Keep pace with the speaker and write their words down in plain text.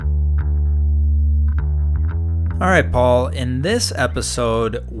All right, Paul, in this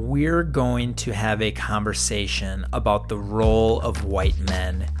episode, we're going to have a conversation about the role of white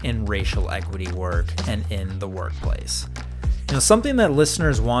men in racial equity work and in the workplace. Something that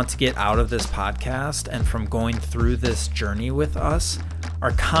listeners want to get out of this podcast and from going through this journey with us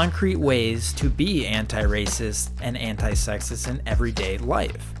are concrete ways to be anti-racist and anti-sexist in everyday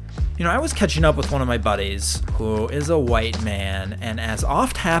life. I was catching up with one of my buddies who is a white man, and as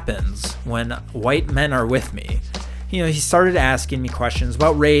oft happens when white men are with me, he started asking me questions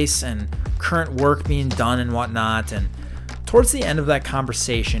about race and current work being done and whatnot, and towards the end of that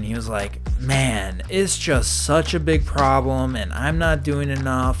conversation, he was like, man, it's just such a big problem, and I'm not doing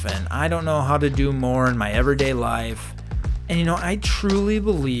enough, and I don't know how to do more in my everyday life. And I truly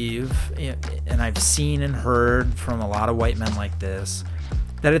believe, and I've seen and heard from a lot of white men like this,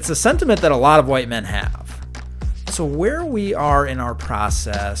 that it's a sentiment that a lot of white men have. So where we are in our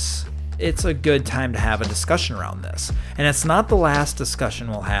process, it's a good time to have a discussion around this. And it's not the last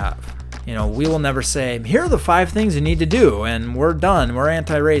discussion we'll have. We will never say, here are the 5 things you need to do, and we're done, we're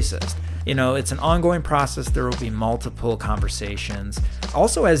anti-racist. It's an ongoing process. There will be multiple conversations.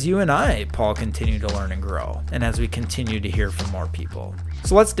 Also, as you and I, Paul, continue to learn and grow, and as we continue to hear from more people.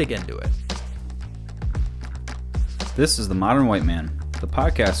 So let's dig into it. This is The Modern White Man, the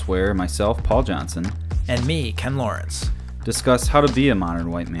podcast where myself, Paul Johnson, and me, Ken Lawrence, discuss how to be a modern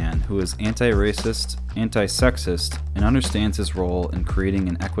white man who is anti-racist, anti-sexist, and understands his role in creating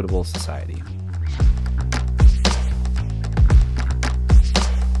an equitable society.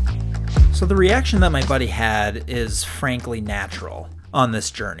 So the reaction that my buddy had is frankly natural on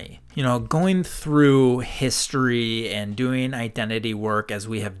this journey. Going through history and doing identity work as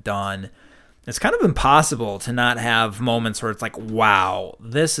we have done, it's kind of impossible to not have moments where it's like, wow,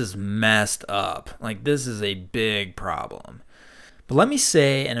 this is messed up. Like, this is a big problem. But let me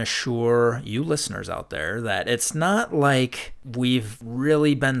say and assure you listeners out there that it's not like we've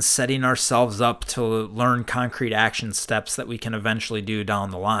really been setting ourselves up to learn concrete action steps that we can eventually do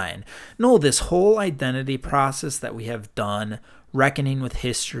down the line. No, this whole identity process that we have done, reckoning with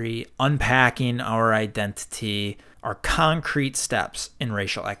history, unpacking our identity, are concrete steps in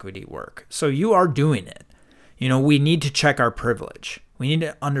racial equity work. So you are doing it. We need to check our privilege. We need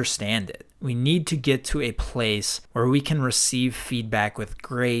to understand it. We need to get to a place where we can receive feedback with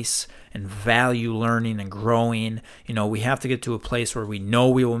grace and value learning and growing. We have to get to a place where we know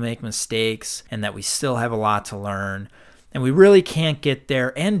we will make mistakes and that we still have a lot to learn. And we really can't get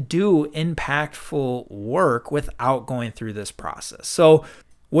there and do impactful work without going through this process. So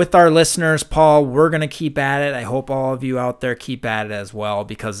with our listeners, Paul, we're going to keep at it. I hope all of you out there keep at it as well,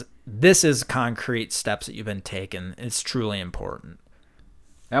 because this is concrete steps that you've been taking. It's truly important.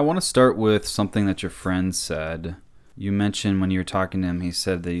 I want to start with something that your friend said. You mentioned when you were talking to him, he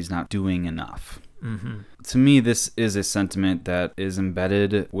said that he's not doing enough. Mm-hmm. To me, this is a sentiment that is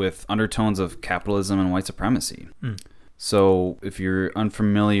embedded with undertones of capitalism and white supremacy. So if you're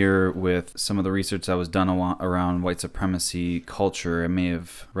unfamiliar with some of the research that was done around white supremacy culture, I may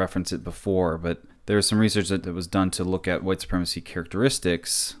have referenced it before, but there's some research that was done to look at white supremacy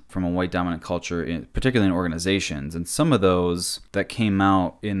characteristics from a white dominant culture, particularly in organizations. And some of those that came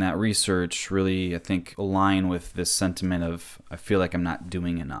out in that research really, I think, align with this sentiment of, I feel like I'm not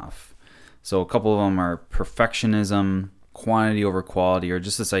doing enough. So a couple of them are perfectionism, quantity over quality, or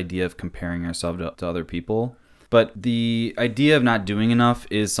just this idea of comparing ourselves to other people. But the idea of not doing enough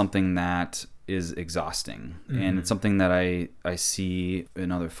is something that is exhausting. Mm-hmm. And it's something that I see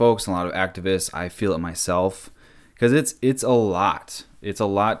in other folks, a lot of activists. I feel it myself, because it's a lot. It's a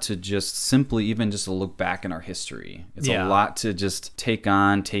lot to just simply even just to look back in our history. It's a lot to just take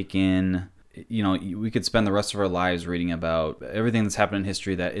in. We could spend the rest of our lives reading about everything that's happened in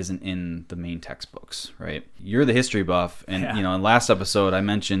history that isn't in the main textbooks, right? You're the history buff, and in last episode I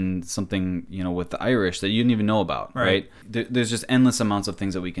mentioned something, with the Irish that you didn't even know about, right? There's just endless amounts of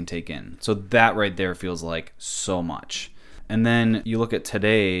things that we can take in. So that right there feels like so much. And then you look at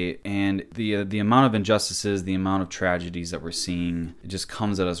today, and the amount of injustices, the amount of tragedies that we're seeing, it just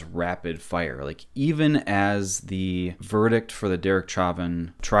comes at us rapid fire. Like, even as the verdict for the Derek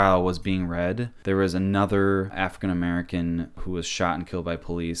Chauvin trial was being read, there was another African American who was shot and killed by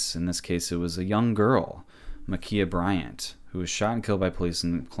police. In this case, it was a young girl, Ma'Khia Bryant, who was shot and killed by police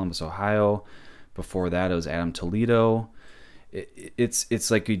in Columbus, Ohio. Before that, it was Adam Toledo. It's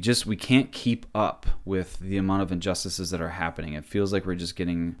like we can't keep up with the amount of injustices that are happening. It feels like we're just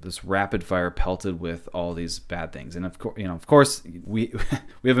getting this rapid fire pelted with all these bad things. And of course, we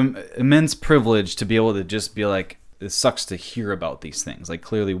have immense privilege to be able to just be like, it sucks to hear about these things. Like,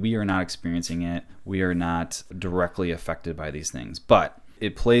 clearly we are not experiencing it. We are not directly affected by these things. But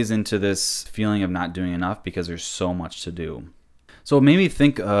it plays into this feeling of not doing enough because there's so much to do. So it made me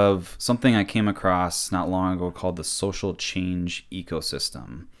think of something I came across not long ago called the social change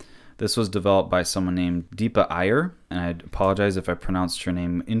ecosystem. This was developed by someone named Deepa Iyer, and I apologize if I pronounced her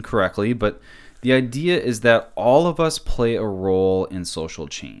name incorrectly, but the idea is that all of us play a role in social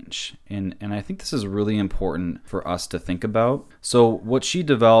change. And I think this is really important for us to think about. So what she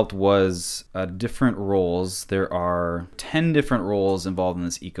developed was different roles. There are 10 different roles involved in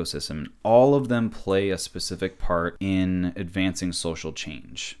this ecosystem. All of them play a specific part in advancing social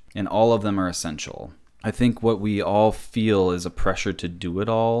change. And all of them are essential. I think what we all feel is a pressure to do it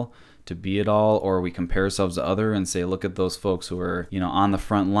all, to be it all, or we compare ourselves to other and say, look at those folks who are, on the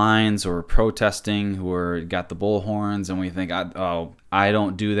front lines or protesting, who are got the bullhorns, and we think, I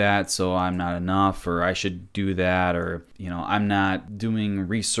don't do that, so I'm not enough, or I should do that, or I'm not doing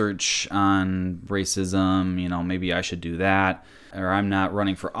research on racism, maybe I should do that, or I'm not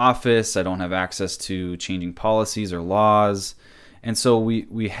running for office, I don't have access to changing policies or laws. And so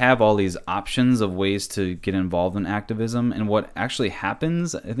we have all these options of ways to get involved in activism. And what actually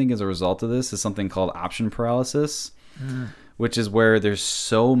happens, I think, as a result of this is something called option paralysis, which is where there's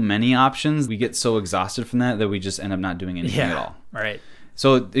so many options. We get so exhausted from that we just end up not doing anything at all. Right.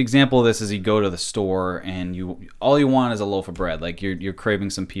 So the example of this is you go to the store and all you want is a loaf of bread. Like you're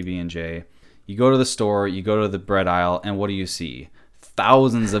craving some PB&J. You go to the store, you go to the bread aisle, and what do you see?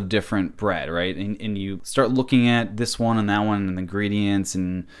 Thousands of different bread, right? And you start looking at this one and that one and the ingredients,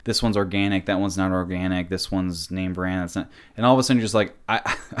 and this one's organic, that one's not organic, this one's name brand, that's not. And all of a sudden you're just like,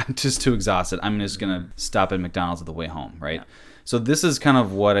 I'm just too exhausted. I'm just going to stop at McDonald's on the way home, right? Yeah. So this is kind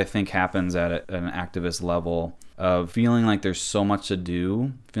of what I think happens at an activist level of feeling like there's so much to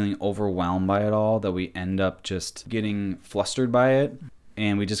do, feeling overwhelmed by it all, that we end up just getting flustered by it.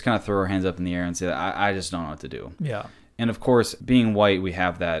 And we just kind of throw our hands up in the air and say, I just don't know what to do. Yeah. And of course, being white, we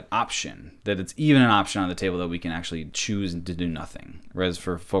have that option, that it's even an option on the table that we can actually choose to do nothing. Whereas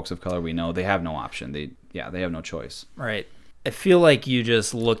for folks of color, we know they have no option. They have no choice. Right. I feel like you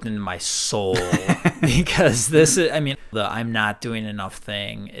just looked into my soul because the I'm not doing enough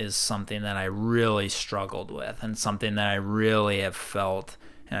thing is something that I really struggled with and something that I really have felt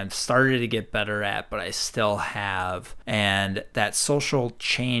and I've started to get better at, but I still have. And that social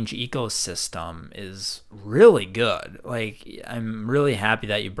change ecosystem is really good. Like, I'm really happy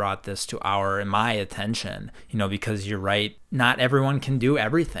that you brought this to my attention, because you're right. Not everyone can do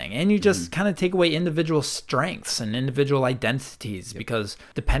everything. And you just kind of take away individual strengths and individual identities, because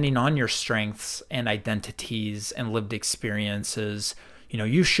depending on your strengths and identities and lived experiences,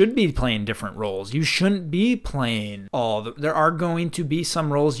 you should be playing different roles. You shouldn't be playing there are going to be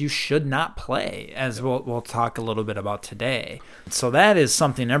some roles you should not play, as we'll talk a little bit about today. So that is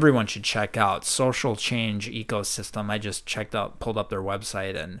something everyone should check out. Social Change Ecosystem. I just pulled up their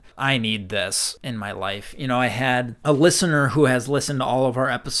website, and I need this in my life. I had a listener who has listened to all of our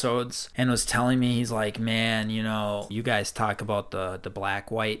episodes and was telling me, he's like, man, you guys talk about the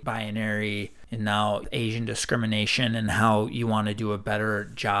black-white binary and now Asian discrimination and how you want to do a better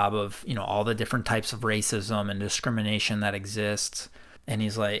job of, all the different types of racism and discrimination that exists. And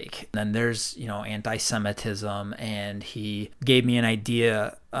he's like, then there's, anti-Semitism. And he gave me an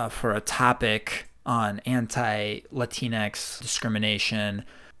idea for a topic on anti-Latinx discrimination.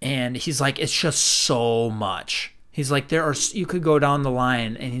 And he's like, it's just so much. He's like, you could go down the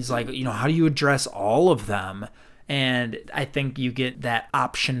line, and he's like, how do you address all of them? And I think you get that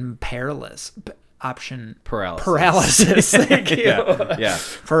option paralysis. Thank you. Yeah.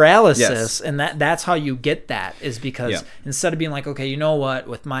 Paralysis. Yes. And that's how you get that, is because instead of being like, okay,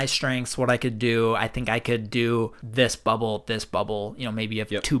 with my strengths, what I could do, I think I could do this bubble, maybe you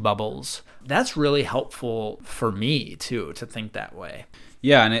have two bubbles. That's really helpful for me too, to think that way.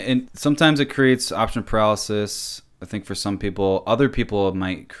 Yeah. And sometimes it creates option paralysis. I think for some people, other people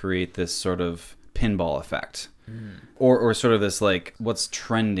might create this sort of pinball effect. Or sort of this, like, what's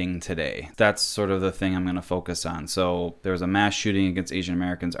trending today. That's sort of the thing I'm going to focus on. So there was a mass shooting against Asian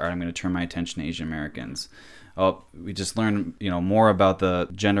Americans. All right, I'm going to turn my attention to Asian Americans. Oh, we just learned, more about the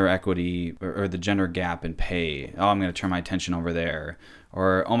gender equity or the gender gap in pay. Oh, I'm going to turn my attention over there.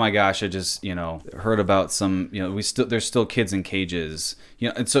 Or, oh my gosh, I just, heard about some, there's still kids in cages,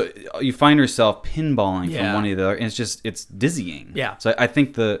 and so you find yourself pinballing from one to the other, and it's dizzying. Yeah. So I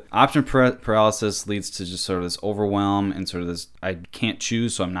think the option paralysis leads to just sort of this overwhelm and sort of this, I can't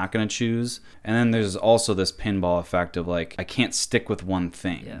choose, so I'm not going to choose. And then there's also this pinball effect of like, I can't stick with one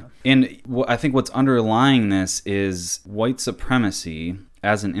thing. Yeah. And I think what's underlying this is white supremacy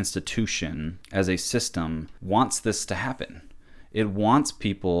as an institution, as a system, wants this to happen. it wants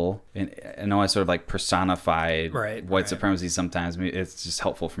people, and I know I sort of like personify white supremacy sometimes. It's just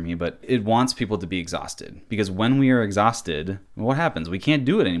helpful for me, but it wants people to be exhausted, because when we are exhausted, what happens? We can't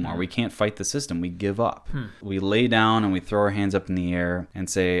do it anymore. We can't fight the system. We give up. We lay down and we throw our hands up in the air and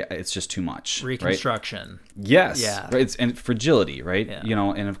say it's just too much. Reconstruction. Right? Yes. Yeah. Right. And fragility, right? Yeah. You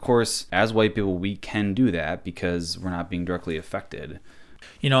know, and of course, as white people, we can do that because we're not being directly affected.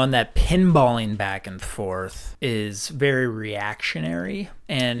 You know, and that pinballing back and forth is very reactionary.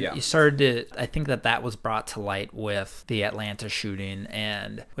 And you started to, I think that was brought to light with the Atlanta shooting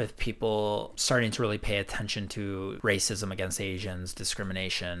and with people starting to really pay attention to racism against Asians,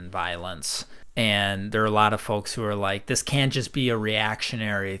 discrimination, violence. And there are a lot of folks who are like, this can't just be a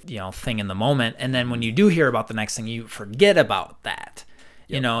reactionary, thing in the moment. And then when you do hear about the next thing, you forget about that.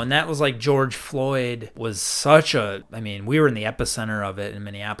 And that was like George Floyd was we were in the epicenter of it in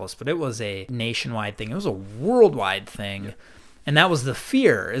Minneapolis, but it was a nationwide thing. It was a worldwide thing. Yep. And that was the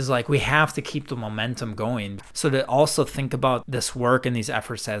fear, is like, we have to keep the momentum going. So to also think about this work and these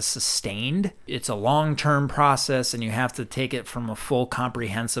efforts as sustained, it's a long-term process, and you have to take it from a full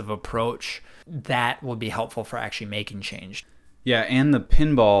comprehensive approach. That will be helpful for actually making change. Yeah, and the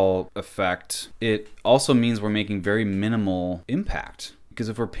pinball effect, it also means we're making very minimal impact. Because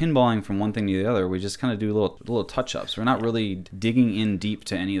if we're pinballing from one thing to the other, we just kind of do little touch-ups. We're not really digging in deep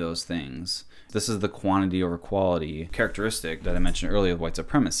to any of those things. This is the quantity over quality characteristic that I mentioned earlier with white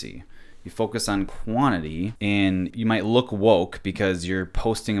supremacy. You focus on quantity, and you might look woke because you're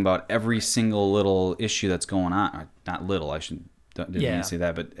posting about every single little issue that's going on. Not little, didn't mean to say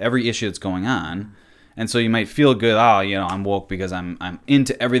that, but every issue that's going on. And so you might feel good, I'm woke because I'm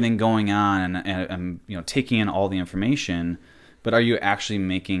into everything going on, and I'm taking in all the information. But are you actually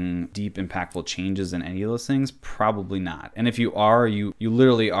making deep, impactful changes in any of those things? Probably not. And if you are, you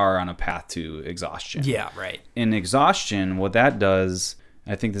literally are on a path to exhaustion. Yeah, right. In exhaustion, what that does,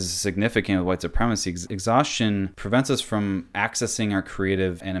 I think this is significant with white supremacy, exhaustion prevents us from accessing our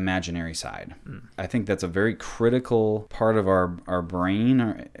creative and imaginary side. I think that's a very critical part of our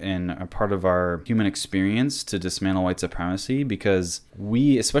brain and a part of our human experience to dismantle white supremacy, because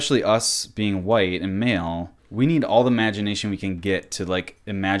we, especially us being white and male, we need all the imagination we can get to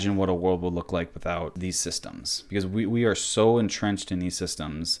imagine what a world would look like without these systems, because we are so entrenched in these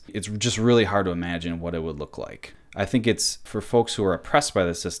systems. It's just really hard to imagine what it would look like. I think it's for folks who are oppressed by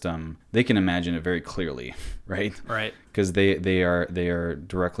the system, they can imagine it very clearly, right? Right. Because they are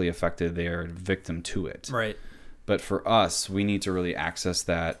directly affected. They are victim to it. Right. But for us, we need to really access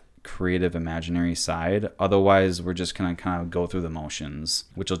that creative imaginary side. Otherwise, we're just going to kind of go through the motions,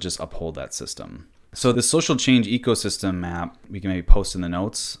 which will just uphold that system. So the social change ecosystem map, we can maybe post in the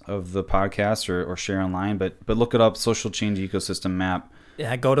notes of the podcast or share online, but look it up, social change ecosystem map.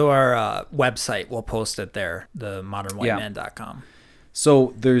 Yeah, go to our website. We'll post it there, themodernwhiteman.com.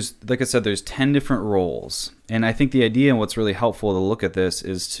 So there's 10 different roles. And I think the idea and what's really helpful to look at this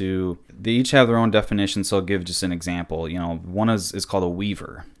is they each have their own definition. So I'll give just an example. One is called a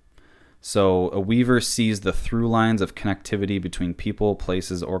weaver. So a weaver sees the through lines of connectivity between people,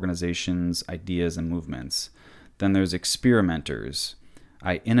 places, organizations, ideas, and movements. Then there's experimenters.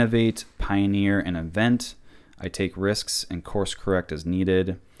 I innovate, pioneer, and invent. I take risks and course correct as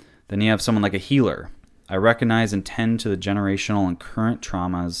needed. Then you have someone like a healer. I recognize and tend to the generational and current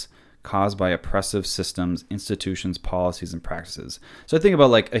traumas caused by oppressive systems, institutions, policies, and practices. So I think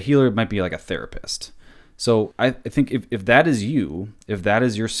about a healer might be like a therapist. So I think if that is you, if that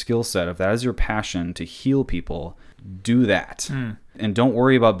is your skill set, if that is your passion to heal people, do that. And don't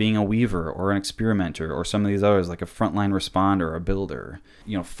worry about being a weaver or an experimenter or some of these others, like a frontline responder or a builder.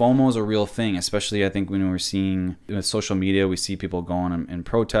 FOMO is a real thing, especially I think when we're seeing social media, we see people going and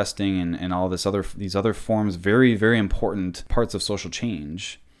protesting and all these other forms, very, very important parts of social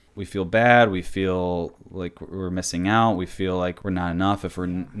change. We feel bad. We feel like we're missing out. We feel like we're not enough if we're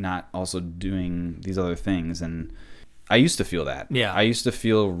not also doing these other things. And I used to feel that. Yeah. I used to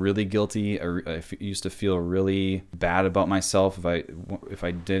feel really guilty. I used to feel really bad about myself if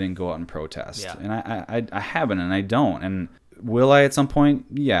I didn't go out and protest. Yeah. And I haven't, and I don't. And will I at some point?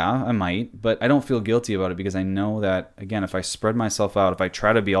 Yeah, I might. But I don't feel guilty about it because I know that, again, if I spread myself out, if I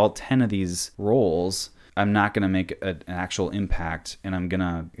try to be all 10 of these roles, I'm not going to make an actual impact, and I'm going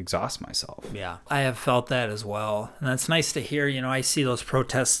to exhaust myself. Yeah, I have felt that as well. And that's nice to hear. I see those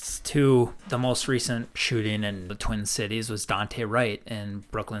protests too. The most recent shooting in the Twin Cities was Dante Wright in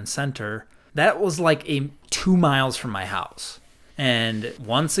Brooklyn Center. That was 2 miles from my house. And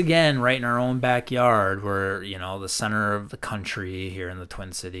once again, right in our own backyard, we're, the center of the country here in the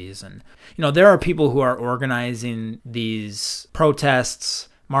Twin Cities. And, there are people who are organizing these protests,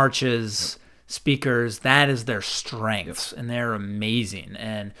 marches, speakers, that is their strengths, and they're amazing.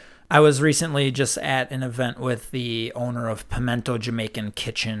 And I was recently just at an event with the owner of Pimento Jamaican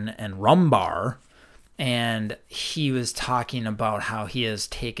Kitchen and Rum Bar, and he was talking about how he has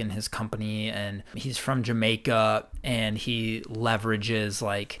taken his company, and he's from Jamaica, and he leverages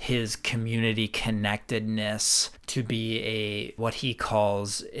like his community connectedness to be what he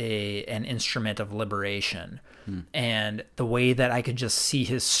calls an instrument of liberation. And the way that I could just see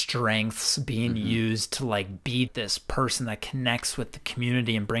his strengths being used to like be this person that connects with the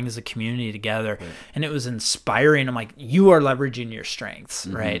community and brings the community together. Right. And it was inspiring. I'm like, you are leveraging your strengths,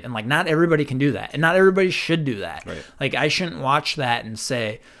 right? And like, not everybody can do that. And not everybody should do that. Right. Like, I shouldn't watch that and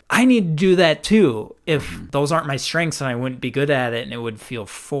say, I need to do that too, if those aren't my strengths, and I wouldn't be good at it and it would feel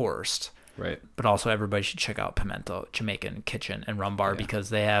forced. Right. But also everybody should check out Pimento Jamaican Kitchen and Rum Bar because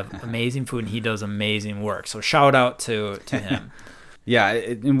they have amazing food and he does amazing work. So shout out to him.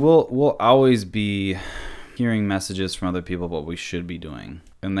 And we'll always be hearing messages from other people about what we should be doing.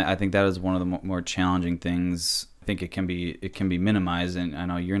 And I think that is one of the more challenging things. I think it can be minimized, and I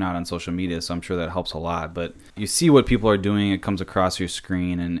know you're not on social media, so I'm sure that helps a lot. But you see what people are doing, it comes across your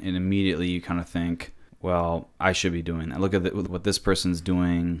screen, and immediately you kind of think, well, I should be doing that. Look at what this person's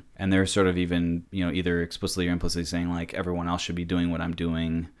doing. And they're sort of even, either explicitly or implicitly saying like everyone else should be doing what I'm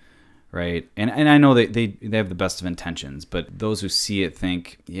doing. Right. And I know they have the best of intentions, but those who see it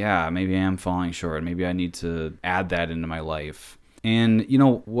think, yeah, maybe I am falling short. Maybe I need to add that into my life. And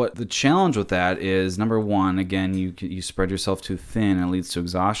what the challenge with that is, number one, again, you spread yourself too thin and it leads to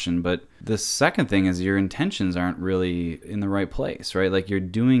exhaustion. But the second thing is your intentions aren't really in the right place, right? Like, you're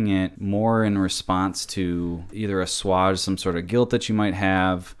doing it more in response to either assuage some sort of guilt that you might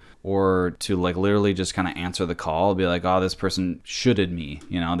have, or to like literally just kind of answer the call, be like, oh, this person shoulded me.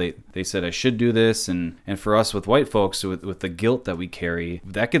 They said I should do this. And for us with white folks, with the guilt that we carry,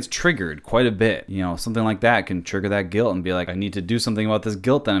 that gets triggered quite a bit. Something like that can trigger that guilt and be like, I need to do something about this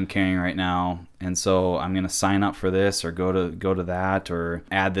guilt that I'm carrying right now. And so I'm going to sign up for this, or go to that, or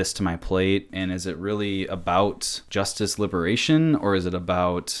add this to my plate. And is it really about justice liberation, or is it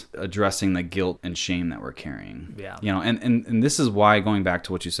about addressing the guilt and shame that we're carrying? Yeah. And this is why, going back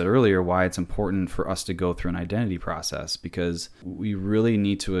to what you said earlier, why it's important for us to go through an identity process, because we really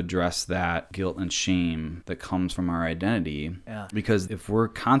need to address that guilt and shame that comes from our identity. Yeah. Because if we're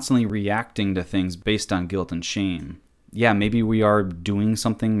constantly reacting to things based on guilt and shame, yeah, maybe we are doing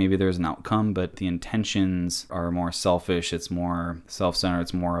something, maybe there's an outcome, but the intentions are more selfish, it's more self-centered,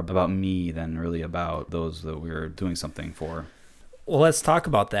 it's more about me than really about those that we're doing something for. Well, let's talk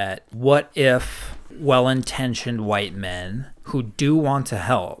about that. What if well-intentioned white men who do want to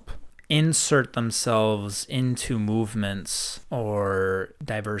help insert themselves into movements or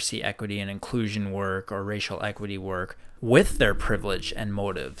diversity, equity, and inclusion work or racial equity work with their privilege and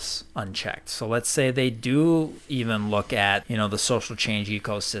motives unchecked? So let's say they do even look at, the social change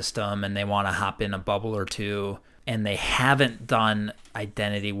ecosystem, and they want to hop in a bubble or two, and they haven't done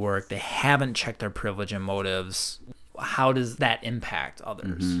identity work, they haven't checked their privilege and motives. How does that impact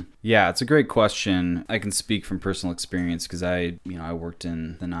others? Mm-hmm. Yeah, it's a great question. I can speak from personal experience because I worked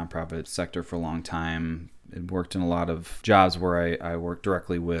in the nonprofit sector for a long time. I worked in a lot of jobs where I worked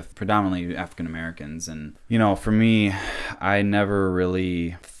directly with predominantly African Americans. And, for me, I never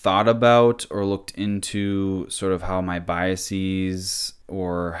really thought about or looked into sort of how my biases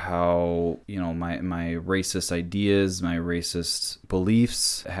or how, my racist ideas, my racist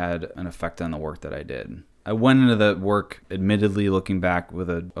beliefs had an effect on the work that I did. I went into the work, admittedly, looking back, with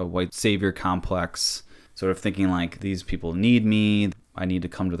a white savior complex, sort of thinking like, these people need me, I need to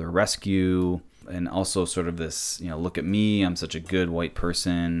come to their rescue. And also sort of this, look at me, I'm such a good white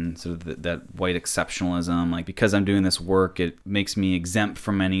person, sort of that white exceptionalism. Like, because I'm doing this work, it makes me exempt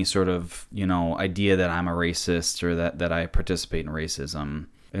from any sort of, idea that I'm a racist or that I participate in racism.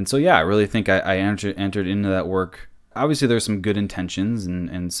 And so, yeah, I really think I entered into that work. Obviously, there's some good intentions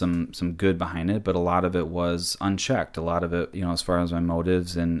and some good behind it, but a lot of it was unchecked. A lot of it, as far as my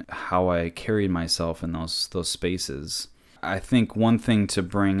motives and how I carried myself in those spaces. I think one thing to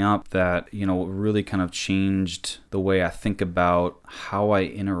bring up that, really kind of changed the way I think about how I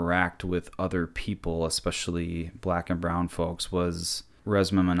interact with other people, especially Black and brown folks, was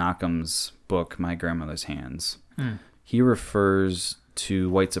Resmaa Menakem's book, My Grandmother's Hands. He refers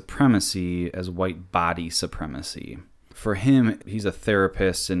to white supremacy as white body supremacy. For him, he's a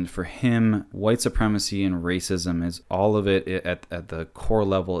therapist, and for him, white supremacy and racism is all of it at the core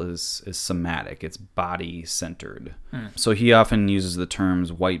level is somatic. It's body-centered. So he often uses the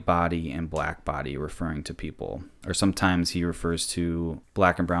terms white body and black body, referring to people. Or sometimes he refers to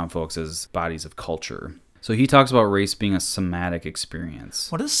Black and brown folks as bodies of culture. So he talks about race being a somatic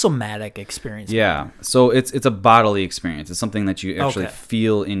experience. What is somatic experience? Yeah. So it's a bodily experience. It's something that you actually Okay.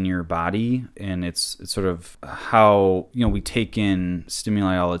 feel in your body, and it's sort of how, we take in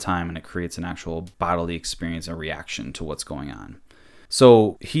stimuli all the time, and it creates an actual bodily experience, a reaction to what's going on.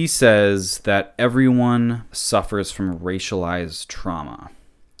 So he says that everyone suffers from racialized trauma.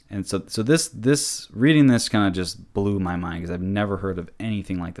 And so this reading this kind of just blew my mind, because I've never heard of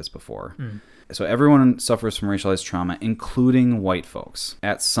anything like this before. So everyone suffers from racialized trauma, including white folks,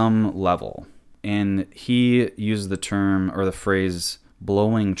 at some level. And he used the term or the phrase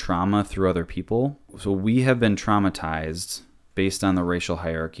blowing trauma through other people. So we have been traumatized based on the racial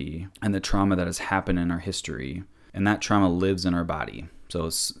hierarchy and the trauma that has happened in our history. And that trauma lives in our body. So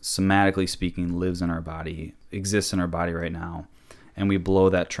somatically speaking, lives in our body, exists in our body right now. And we blow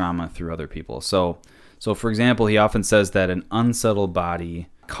that trauma through other people. So for example, he often says that an unsettled body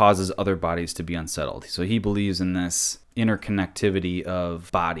causes other bodies to be unsettled. So he believes in this interconnectivity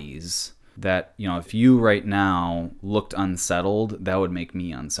of bodies that, if you right now looked unsettled, that would make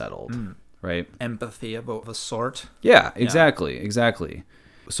me unsettled, right? Empathy of a sort. Yeah, exactly.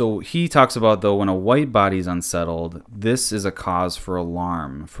 So he talks about, though, when a white body is unsettled, this is a cause for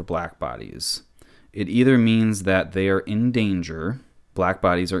alarm for black bodies. It either means that they are in danger, black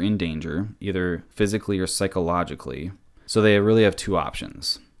bodies are in danger, either physically or psychologically. So they really have two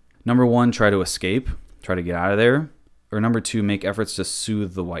options. Number one, try to escape, try to get out of there. Or number two, make efforts to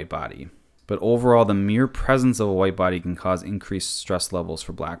soothe the white body. But overall, the mere presence of a white body can cause increased stress levels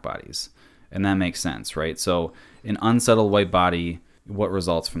for black bodies. And that makes sense, right? So an unsettled white body, what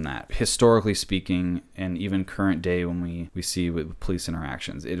results from that? Historically speaking, and even current day when we see with police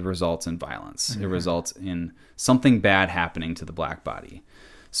interactions, it results in violence. It results in something bad happening to the black body.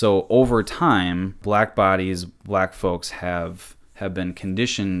 So over time, black bodies, black folks have been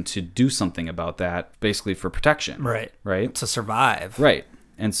conditioned to do something about that, basically for protection. Right? To survive. Right.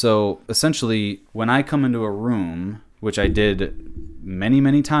 And so essentially, when I come into a room, which I did many,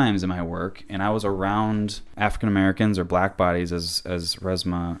 many times in my work, and I was around African Americans or black bodies, as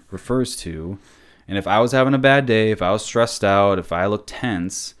Resma refers to, and if I was having a bad day, if I was stressed out, if I looked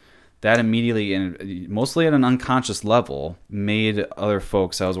tense, that immediately, and mostly at an unconscious level, made other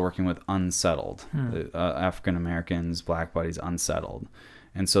folks I was working with unsettled. African Americans, black bodies, unsettled.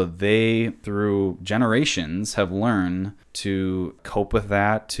 And so they, through generations, have learned to cope with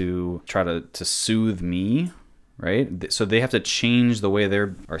that, to try to soothe me, right? So they have to change the way they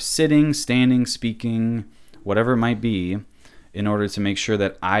are sitting, standing, speaking, whatever it might be, in order to make sure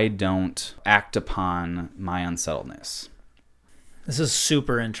that I don't act upon my unsettledness. This is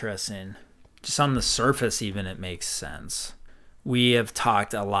super interesting. Just on the surface, even, it makes sense. We have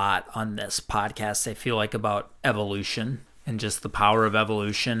talked a lot on this podcast, I feel like, about evolution and just the power of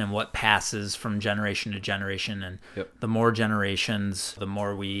evolution and what passes from generation to generation. And the more generations, the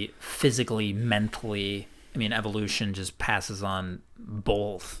more we physically, mentally, evolution just passes on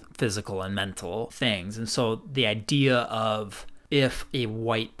both physical and mental things. And so the idea of if a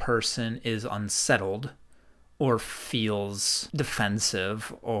white person is unsettled or feels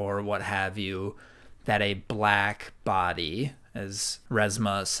defensive or what have you, that a black body, as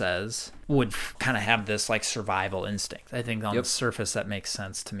Resma says, would kind of have this like survival instinct. I think on the surface that makes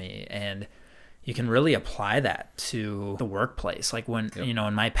sense to me. And you can really apply that to the workplace. Like when, in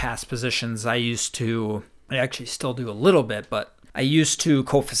my past positions, I actually still do a little bit, but I used to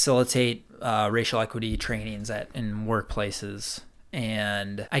co-facilitate racial equity trainings in workplaces.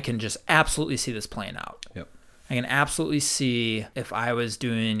 And I can just absolutely see this playing out. I can absolutely see if I was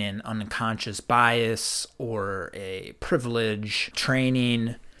doing an unconscious bias or a privilege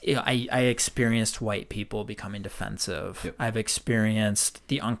training. I experienced white people becoming defensive. I've experienced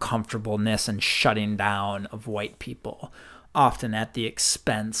the uncomfortableness and shutting down of white people, often at the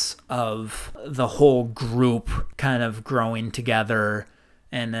expense of the whole group kind of growing together.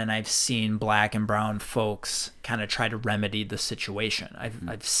 And then I've seen black and brown folks kind of try to remedy the situation.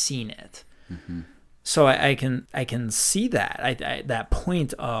 I've seen it. So I can see that. That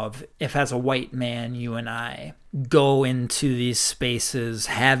point of, if as a white man, you and I go into these spaces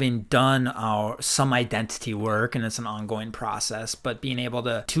having done some identity work, and it's an ongoing process, but being able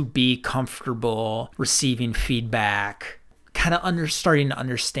to be comfortable receiving feedback, kind of starting to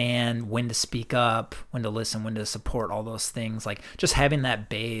understand when to speak up, when to listen, when to support, all those things. Like just having that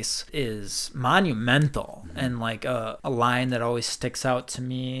base is monumental. And like a line that always sticks out to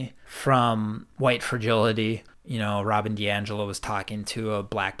me from White Fragility, Robin DiAngelo was talking to a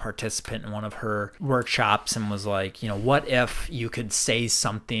black participant in one of her workshops and was like, what if you could say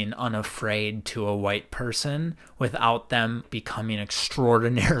something unafraid to a white person without them becoming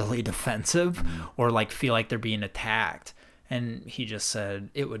extraordinarily defensive or like feel like they're being attacked? And he just said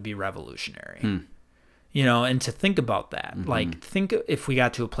it would be revolutionary. And to think about that, like think if we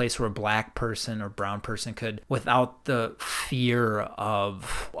got to a place where a black person or brown person could, without the fear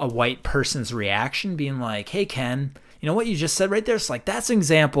of a white person's reaction being like, hey, Ken, you know what you just said right there? It's like, that's an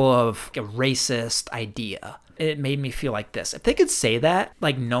example of a racist idea. It made me feel like this. If they could say that,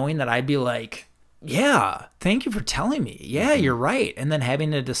 like knowing that I'd be like, yeah, thank you for telling me. Yeah, you're right. And then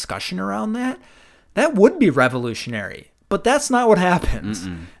having a discussion around that would be revolutionary. But that's not what happens.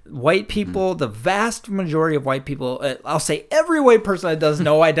 White people, the vast majority of white people, I'll say every white person that does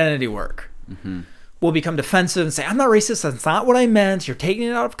no identity work will become defensive and say, I'm not racist. That's not what I meant. You're taking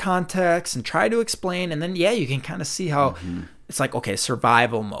it out of context, and try to explain. And then, you can kind of see how it's like, okay,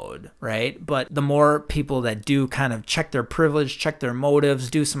 survival mode, right? But the more people that do kind of check their privilege, check their motives,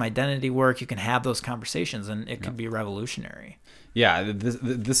 do some identity work, you can have those conversations, and it could be revolutionary. Yeah,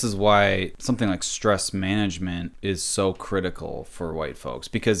 this is why something like stress management is so critical for white folks,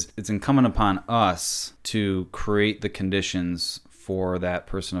 because it's incumbent upon us to create the conditions for that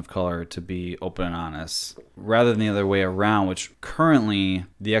person of color to be open and honest, rather than the other way around, which currently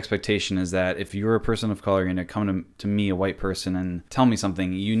the expectation is that if you're a person of color, you're going to come to me, a white person, and tell me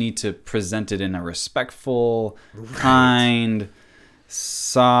something, you need to present it in a respectful, kind,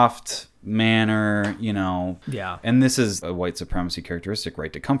 soft manner, and this is a white supremacy characteristic,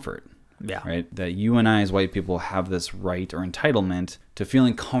 right to comfort. Right, that you and I as white people have this right or entitlement to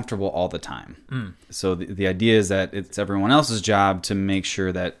feeling comfortable all the time. So the idea is that it's everyone else's job to make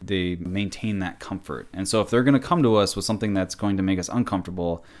sure that they maintain that comfort. And so if they're going to come to us with something that's going to make us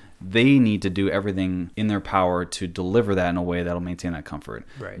uncomfortable, they need to do everything in their power to deliver that in a way that'll maintain that comfort.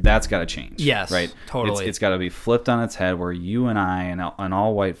 Right. That's got to change. Yes, right. Totally. It's got to be flipped on its head, where you and I and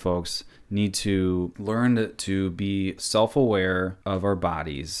all white folks need to learn to be self-aware of our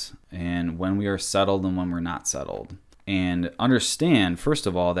bodies and when we are settled and when we're not settled. And understand, first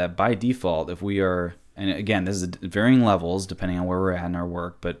of all, that by default, if we are, and again, this is varying levels depending on where we're at in our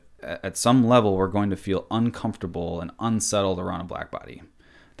work, but at some level, we're going to feel uncomfortable and unsettled around a black body.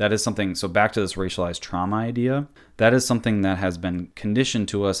 That is something, so back to this racialized trauma idea, that is something that has been conditioned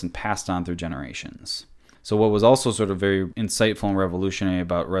to us and passed on through generations. So what was also sort of very insightful and revolutionary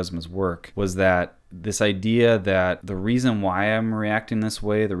about Resma's work was that this idea that the reason why I'm reacting this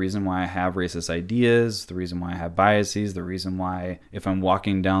way, the reason why I have racist ideas, the reason why I have biases, the reason why if I'm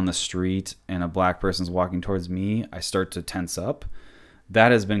walking down the street and a black person's walking towards me, I start to tense up,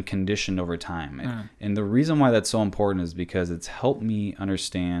 that has been conditioned over time. And the reason why that's so important is because it's helped me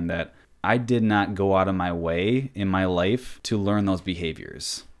understand that I did not go out of my way in my life to learn those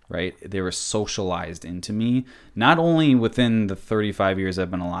behaviors. Right? They were socialized into me, not only within the 35 years I've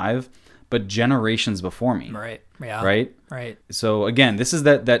been alive, but generations before me. Right. Yeah. Right. So again, this is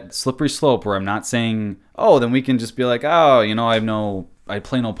that slippery slope where I'm not saying, oh, then we can just be like, oh, I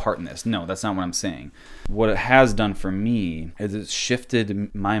play no part in this. No, that's not what I'm saying. What it has done for me is it's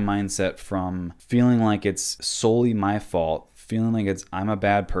shifted my mindset from feeling like it's solely my fault, feeling like I'm a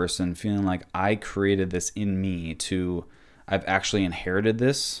bad person, feeling like I created this in me, to I've actually inherited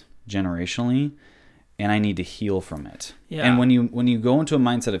this generationally, and I need to heal from it. Yeah. And when you go into a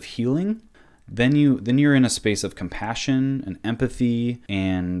mindset of healing, then you're in a space of compassion and empathy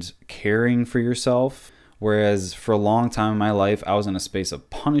and caring for yourself. Whereas for a long time in my life, I was in a space of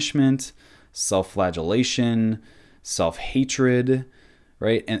punishment, self-flagellation, self-hatred,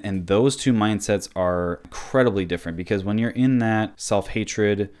 right? And those two mindsets are incredibly different, because when you're in that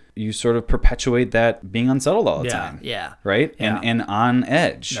self-hatred, you sort of perpetuate that being unsettled all the time. Yeah. Right? Yeah. And on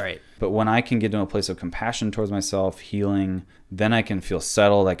edge. Right. But when I can get to a place of compassion towards myself, healing, then I can feel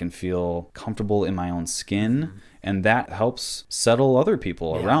settled. I can feel comfortable in my own skin. And that helps settle other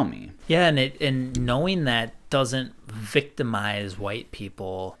people around me. Yeah, and knowing that doesn't victimize white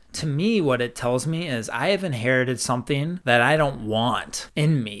people. To me, what it tells me is I have inherited something that I don't want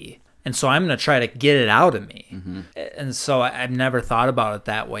in me. And so I'm going to try to get it out of me. And so I've never thought about it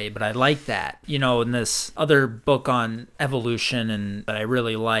that way, but I like that. In this other book on evolution and that I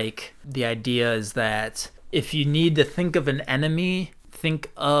really like, the idea is that if you need to think of an enemy,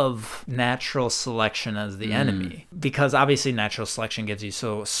 think of natural selection as the enemy. Because obviously natural selection gives you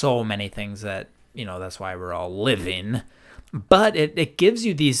so many things that, that's why we're all living. But it gives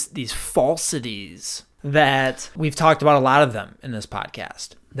you these falsities that we've talked about a lot of them in this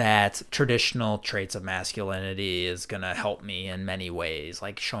podcast, that traditional traits of masculinity is going to help me in many ways,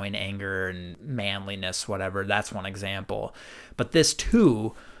 like showing anger and manliness, whatever. That's one example. But this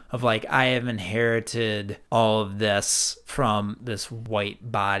too, of like, I have inherited all of this from this white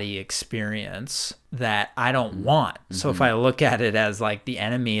body experience that I don't want. So if I look at it as like the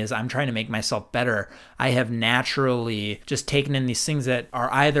enemy is I'm trying to make myself better, I have naturally just taken in these things that are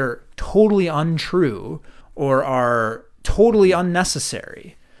either totally untrue or are totally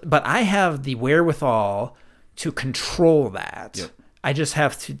unnecessary. But I have the wherewithal to control that. Yep. I just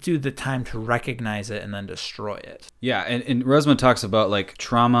have to do the time to recognize it and then destroy it. Yeah, and Resma talks about like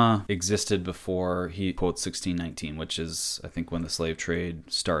trauma existed before he quotes 1619, which is I think when the slave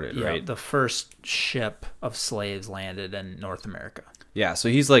trade started, right? The first ship of slaves landed in North America. Yeah, so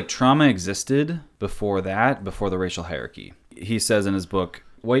he's like trauma existed before that, before the racial hierarchy. He says in his book,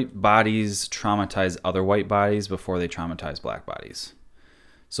 white bodies traumatize other white bodies before they traumatize black bodies.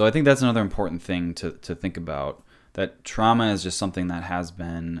 So I think that's another important thing to think about. That trauma is just something that has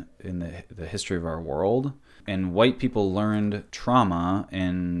been in the history of our world. And white people learned trauma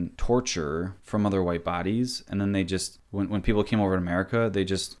and torture from other white bodies. And then they just, when people came over to America, they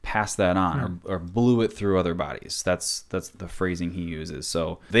just passed that on or blew it through other bodies. That's the phrasing he uses.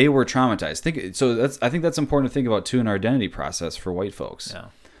 So they were traumatized. I think that's important to think about too in our identity process for white folks. Yeah.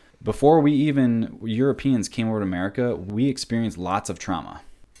 Before Europeans came over to America, we experienced lots of trauma,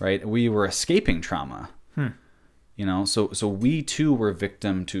 right? We were escaping trauma. You know, so we too were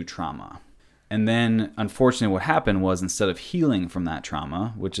victim to trauma. And then unfortunately what happened was instead of healing from that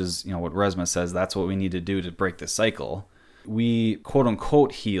trauma, which is, you know, what Resma says, that's what we need to do to break this cycle, we quote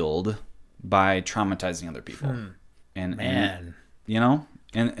unquote healed by traumatizing other people. And you know,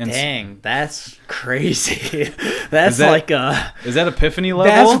 and dang, that's crazy. That's is that epiphany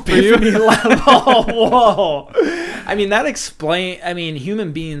level for you? Epiphany level. Whoa. I mean,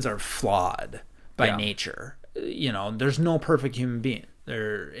 human beings are flawed by nature. You know, there's no perfect human being.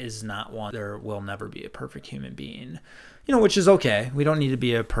 There is not one. There will never be a perfect human being. You know, which is okay. We don't need to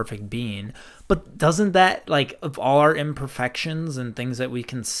be a perfect being. But doesn't that, like, of all our imperfections and things that we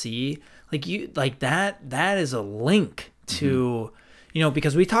can see, that is a link to, you know,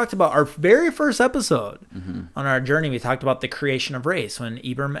 because we talked about our very first episode on our journey. We talked about the creation of race when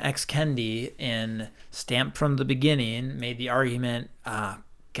Ibram X. Kendi in Stamped from the Beginning made the argument,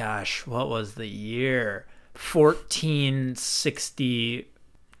 what was the year? 1460.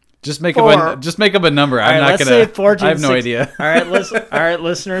 Just make up a number. I'm not gonna. I have no idea. All right,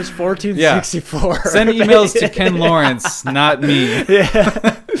 listeners, 1464. Yeah. Send emails to Ken Lawrence, not me.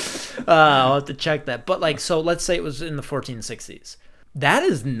 Yeah, I'll have to check that. But let's say it was in the 1460s. That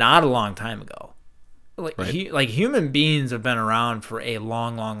is not a long time ago. Human beings have been around for a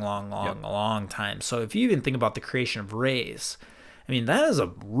long time. So if you even think about the creation of race, I mean, that is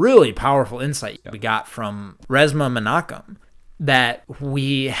a really powerful insight we got from Resma Menachem, that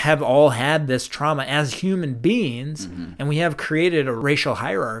we have all had this trauma as human beings, and we have created a racial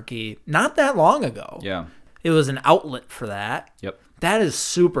hierarchy not that long ago. Yeah. It was an outlet for that. Yep. That is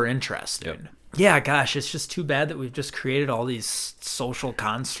super interesting. Yep. Yeah, gosh, it's just too bad that we've just created all these social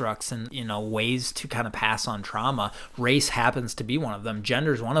constructs and, you know, ways to kind of pass on trauma. Race happens to be one of them.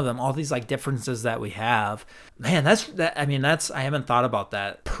 Gender is one of them. All these like differences that we have. Man, I haven't thought about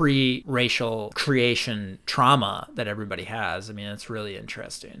that pre-racial creation trauma that everybody has. I mean, it's really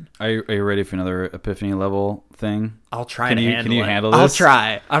interesting. Are you ready for another epiphany level thing? I'll try to handle it. Can you handle this? I'll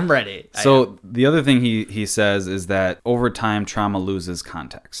try. I'm ready. So the other thing he says is that over time, trauma loses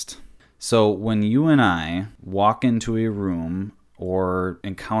context. So when you and I walk into a room or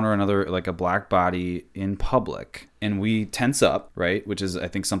encounter a black body in public and we tense up, right? Which is, I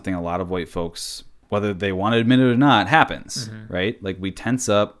think, something a lot of white folks, whether they want to admit it or not, happens, right? Like we tense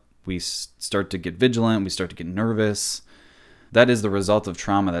up, we start to get vigilant, we start to get nervous. That is the result of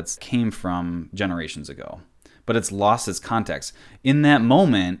trauma that came from generations ago, but it's lost its context. In that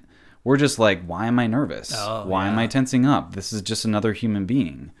moment, we're just like, why am I nervous? Why am I tensing up? This is just another human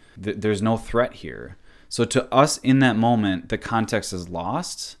being. There's no threat here. So to us in that moment, the context is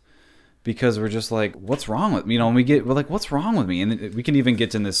lost because we're just like, what's wrong with me? You know, we're like, what's wrong with me? And we can even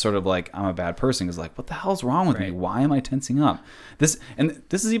get to this sort of like, I'm a bad person. Because like, what the hell's wrong with me? Why am I tensing up? This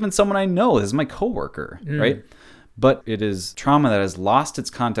is even someone I know. This is my coworker, right? But it is trauma that has lost its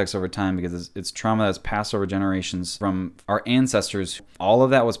context over time because it's trauma that's passed over generations from our ancestors. All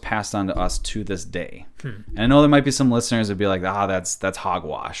of that was passed on to us to this day. And I know there might be some listeners that would be like, that's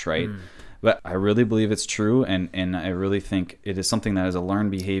hogwash, right? But I really believe it's true, and I really think it is something that is a learned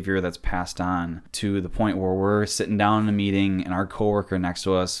behavior that's passed on to the point where we're sitting down in a meeting and our coworker next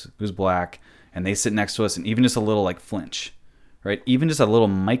to us, who's black, and they sit next to us, and even just a little like flinch, right? Even just a little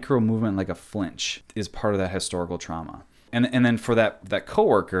micro movement like a flinch is part of that historical trauma. And then for that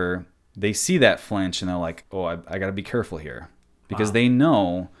coworker, they see that flinch and they're like, oh, I got to be careful here, because Wow. they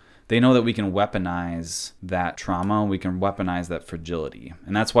know that we can weaponize that trauma. We can weaponize that fragility.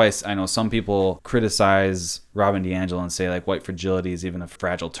 And that's why I know some people criticize Robin DiAngelo and say like white fragility is even a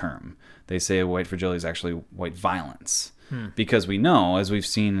fragile term. They say white fragility is actually white violence. Because we know, as we've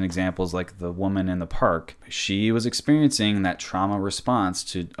seen in examples like the woman in the park, she was experiencing that trauma response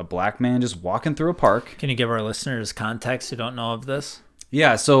to a black man just walking through a park. Can you give our listeners context who don't know of this?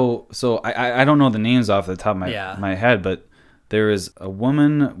 Yeah, so I don't know the names off the top of my head, but there is a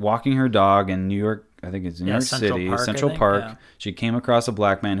woman walking her dog in New York, I think it's New York City, Central Park. Yeah. She came across a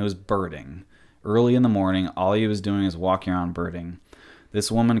black man who was birding. Early in the morning, all he was doing is walking around birding. This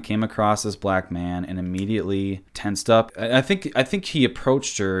woman came across this black man and immediately tensed up. I think he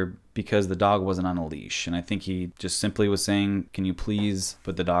approached her because the dog wasn't on a leash. And I think he just simply was saying, can you please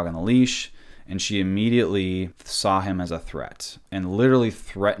put the dog on the leash? And she immediately saw him as a threat and literally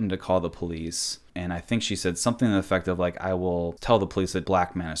threatened to call the police. And I think she said something to the effect of like, I will tell the police that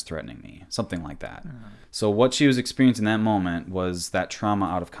black man is threatening me. Something like that. So what she was experiencing in that moment was that trauma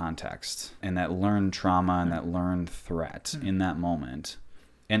out of context and that learned trauma and that learned threat in that moment.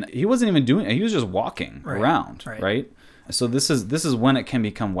 And he wasn't even doing it. He was just walking around, right? So this is when it can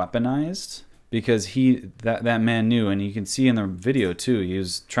become weaponized, because that man knew, and you can see in the video too, he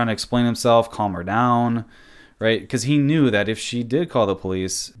was trying to explain himself, calm her down, right? Because he knew that if she did call the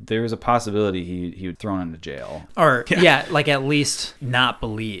police, there was a possibility he would thrown into jail. Or like at least not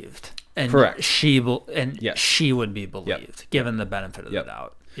believed. And correct. She would be believed, given the benefit of the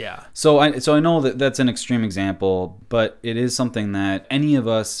doubt. Yeah. So I know that that's an extreme example, but it is something that any of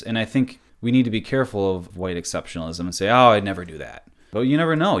us, and I think we need to be careful of white exceptionalism and say, oh, I'd never do that. But you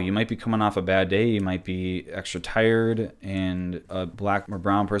never know. You might be coming off a bad day. You might be extra tired, and a black or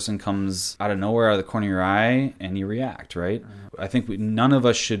brown person comes out of nowhere, out of the corner of your eye, and you react, right? I think none of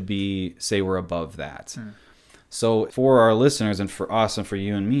us should say we're above that. So for our listeners and for us and for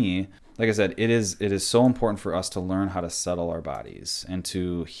you and me, like I said, it is so important for us to learn how to settle our bodies and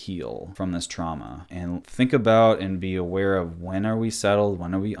to heal from this trauma and think about and be aware of when are we settled,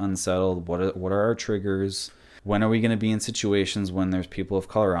 when are we unsettled, what are our triggers, when are we going to be in situations when there's people of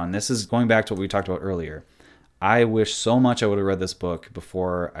color on. This is going back to what we talked about earlier. I wish so much I would have read this book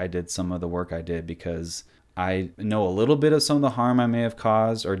before I did some of the work I did, because I know a little bit of some of the harm I may have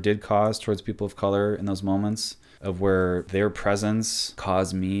caused or did cause towards people of color in those moments, of where their presence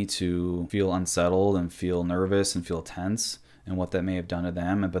caused me to feel unsettled and feel nervous and feel tense, and what that may have done to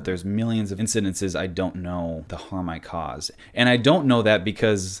them. But there's millions of incidences I don't know the harm I caused. And I don't know that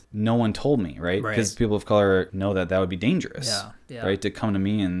because no one told me, right? Because people of color know that would be dangerous, right? To come to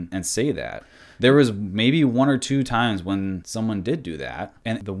me and say that. There was maybe one or two times when someone did do that.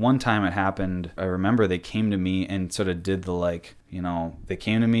 And the one time it happened, I remember they came to me and sort of did they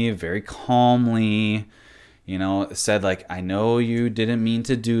came to me very calmly, said like, I know you didn't mean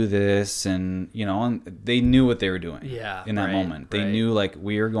to do this. And, and they knew what they were doing in that moment. They knew like,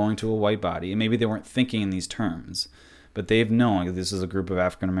 we are going to a white body. And maybe they weren't thinking in these terms, but they've known, like, this is a group of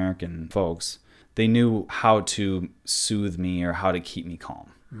African-American folks. They knew how to soothe me or how to keep me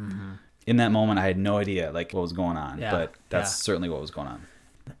calm. Mm-hmm. In that moment, I had no idea like what was going on, but that's certainly what was going on.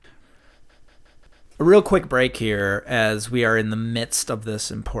 A real quick break here as we are in the midst of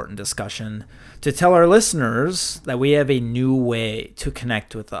this important discussion to tell our listeners that we have a new way to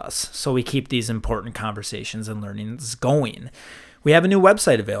connect with us so we keep these important conversations and learnings going. We have a new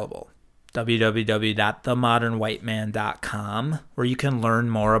website available, www.themodernwhiteman.com, where you can learn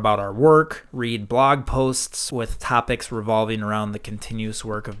more about our work, read blog posts with topics revolving around the continuous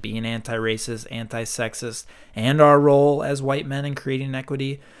work of being anti-racist, anti-sexist, and our role as white men in creating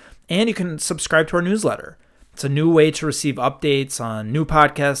equity. And you can subscribe to our newsletter. It's a new way to receive updates on new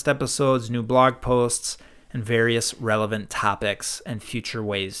podcast episodes, new blog posts, and various relevant topics and future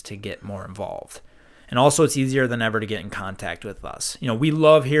ways to get more involved. And also, it's easier than ever to get in contact with us. We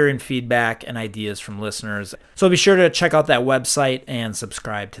love hearing feedback and ideas from listeners. So be sure to check out that website and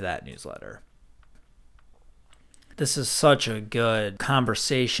subscribe to that newsletter. This is such a good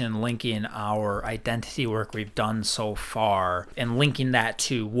conversation, linking our identity work we've done so far and linking that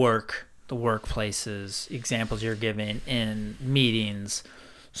to work, the workplaces, examples you're giving in meetings.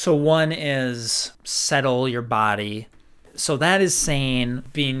 So one is settle your body. So that is saying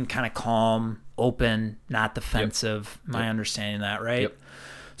being kind of calm, open, not defensive. Am I understanding that right?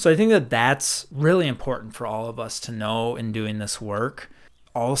 So I think that that's really important for all of us to know in doing this work.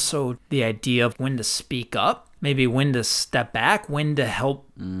 also the idea of when to speak up, maybe when to step back, when to help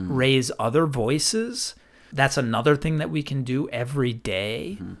raise other voices. That's another thing that we can do every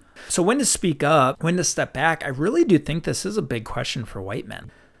day. So when to speak up, when to step back, I really do think this is a big question for white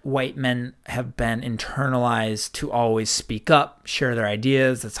men. White men have been internalized to always speak up, share their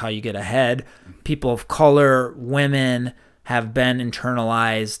ideas. That's how you get ahead. People of color, women have been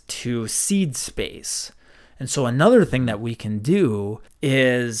internalized to cede space. And so another thing that we can do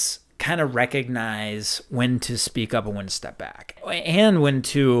is kind of recognize when to speak up and when to step back, and when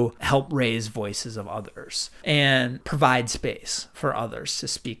to help raise voices of others and provide space for others to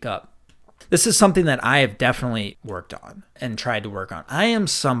speak up. This is something that I have definitely worked on and tried to work on. I am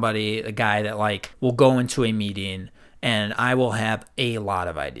a guy that like will go into a meeting and I will have a lot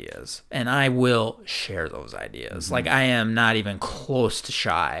of ideas and I will share those ideas. Like I am not even close to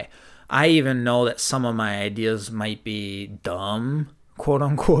shy. I even know that some of my ideas might be dumb, quote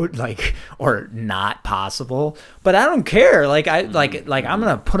unquote, like, or not possible, but I don't care. Like I'm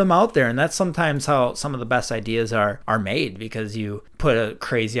gonna put them out there, and that's sometimes how some of the best ideas are made, because you put a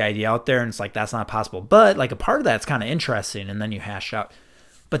crazy idea out there and it's like that's not possible, but like a part of that's kind of interesting, and then you hash out.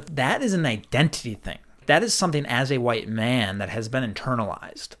 But that is an identity thing. That is something as a white man that has been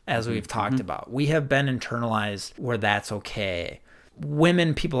internalized, as we've talked about. We have been internalized where that's okay.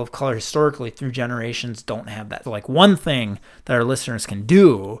 Women, people of color, historically through generations don't have that. So like one thing that our listeners can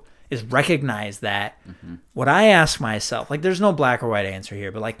do is recognize that. What I ask myself, like there's no black or white answer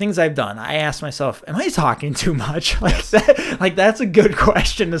here, but like things I've done, I ask myself, am I talking too much? Like that's a good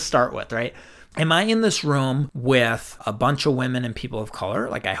question to start with, right? Am I in this room with a bunch of women and people of color?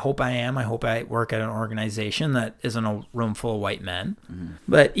 Like, I hope I am. I hope I work at an organization that isn't a room full of white men.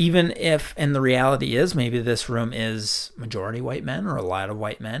 But even if, and the reality is, maybe this room is majority white men or a lot of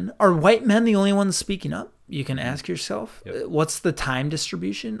white men. Are white men the only ones speaking up? You can ask yourself, what's the time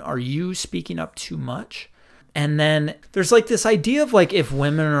distribution? Are you speaking up too much? And then there's like this idea of like if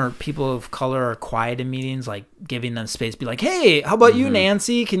women or people of color are quiet in meetings, like giving them space, be like, hey, how about you,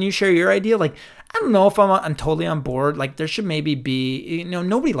 Nancy? Can you share your idea? Like, I don't know if I'm totally on board. Like there should maybe be,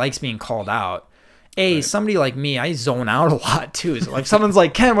 nobody likes being called out. Right. Somebody like me, I zone out a lot too. So like someone's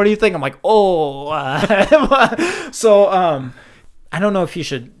like, Ken, what do you think? I'm like, so I don't know if you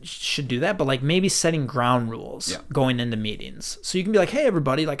should do that, but like maybe setting ground rules going into meetings. So you can be like, hey,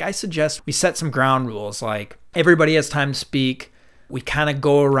 everybody, like I suggest we set some ground rules. Like everybody has time to speak. We kind of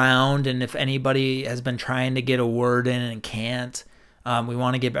go around, and if anybody has been trying to get a word in and can't, we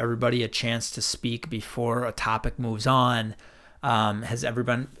want to give everybody a chance to speak before a topic moves on. Has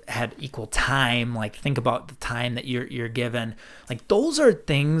everyone had equal time? Like think about the time that you're given. Like those are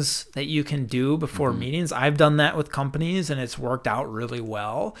things that you can do before meetings. I've done that with companies and it's worked out really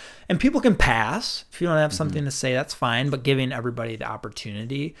well. And people can pass. If you don't have something to say, that's fine. But giving everybody the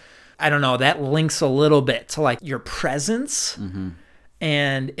opportunity, I don't know, that links a little bit to like your presence.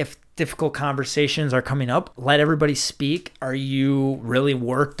 And if difficult conversations are coming up, let everybody speak. Are you really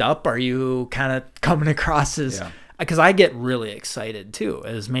worked up? Are you kind of coming across as... Because I get really excited too,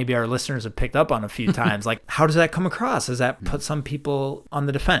 as maybe our listeners have picked up on a few times. Like, how does that come across? Does that put some people on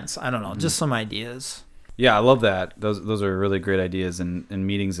the defense? I don't know, just some ideas. Yeah, I love that. Those are really great ideas, and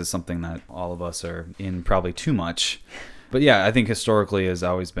meetings is something that all of us are in probably too much. But yeah, I think historically has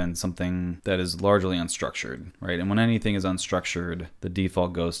always been something that is largely unstructured, right? And when anything is unstructured, the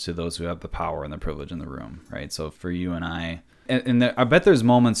default goes to those who have the power and the privilege in the room, right? So for you and I bet there's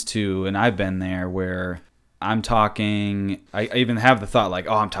moments too, and I've been there, where I'm talking, I even have the thought like,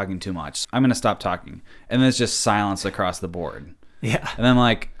 oh, I'm talking too much. I'm going to stop talking. And then it's just silence across the board. Yeah. And then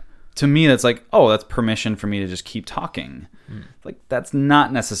like, to me, that's like, oh, that's permission for me to just keep talking. Like, that's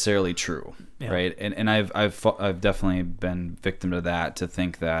not necessarily true, right? And I've definitely been victim to that, to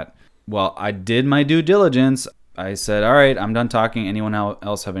think that, well, I did my due diligence. I said, all right, I'm done talking. Anyone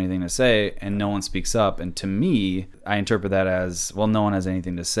else have anything to say? And no one speaks up. And to me, I interpret that as, well, no one has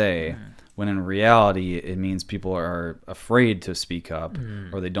anything to say. When in reality, it means people are afraid to speak up,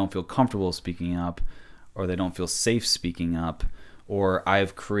 or they don't feel comfortable speaking up, or they don't feel safe speaking up, or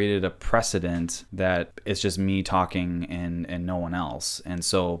I've created a precedent that it's just me talking and no one else. And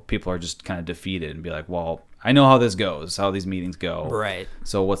so people are just kind of defeated and be like, well, I know how this goes, how these meetings go. Right.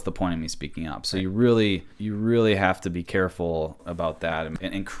 So what's the point of me speaking up? So you really have to be careful about that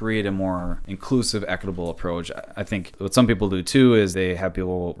and create a more inclusive, equitable approach. I think what some people do too is they have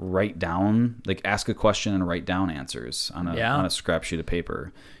people write down, like ask a question and write down answers on a scrap sheet of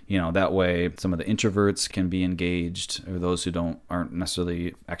paper. That way some of the introverts can be engaged, or those who aren't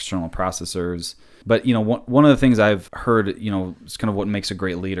necessarily external processors. But, one of the things I've heard, it's kind of what makes a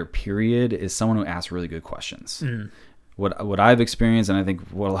great leader, period, is someone who asks really good questions. what I've experienced, and I think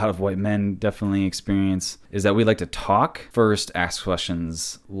what a lot of white men definitely experience, is that we like to talk first, ask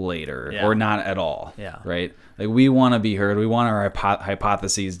questions later, or not at all. Yeah. Right? Like, we want to be heard. We want our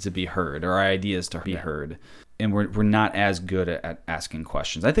hypotheses to be heard, or our ideas to be heard. And we're not as good at asking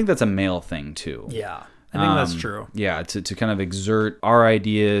questions. I think that's a male thing too. Yeah. I think that's true. Yeah, to kind of exert our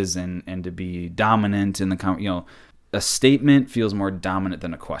ideas and to be dominant in the a statement feels more dominant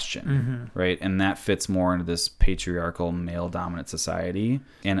than a question, right? And that fits more into this patriarchal male dominant society.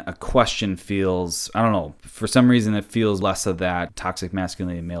 And a question feels, I don't know, for some reason it feels less of that toxic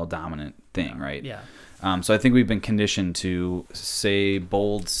masculinity male dominant thing, right? Yeah. So I think we've been conditioned to say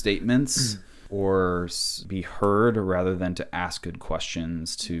bold statements or be heard rather than to ask good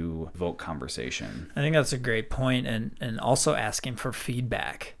questions to evoke conversation. I think that's a great point, and also asking for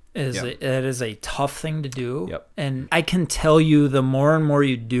feedback it is a tough thing to do. Yep. And I can tell you, the more and more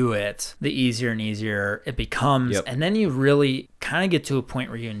you do it, the easier and easier it becomes. Yep. And then you really kind of get to a point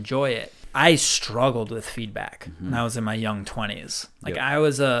where you enjoy it. I struggled with feedback when I was in my young 20s. Like, I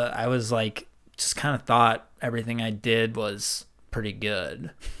was like, just kind of thought everything I did was pretty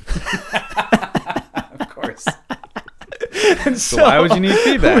good. Of course. So why would you need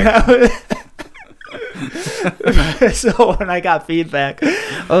feedback? So when I got feedback,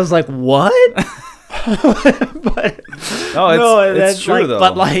 I was like, what? But it's true, like, though.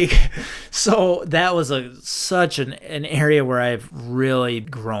 But like, so that was such an area where I've really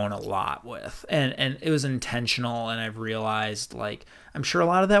grown a lot with, and it was intentional, and I've realized, like, I'm sure a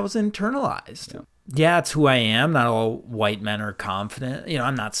lot of that was internalized. Yeah, it's who I am. Not all white men are confident.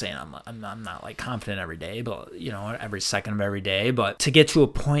 I'm not saying I'm not like confident every day, but every second of every day. But to get to a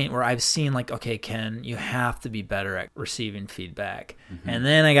point where I've seen, like, okay, Ken, you have to be better at receiving feedback. And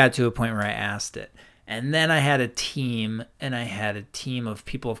then I got to a point where I asked it. And then I had a team, of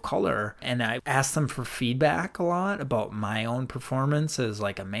people of color, and I asked them for feedback a lot about my own performance as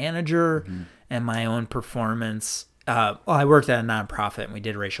like a manager and my own performance. I worked at a nonprofit, and we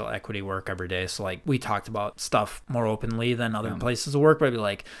did racial equity work every day. So, like, we talked about stuff more openly than other places of work. But I'd be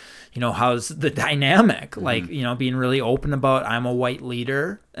like, how's the dynamic? Like, being really open about, I'm a white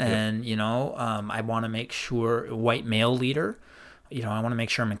leader, and I want to make sure, white male leader. I want to make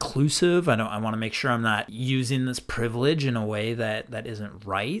sure I'm inclusive. I want to make sure I'm not using this privilege in a way that isn't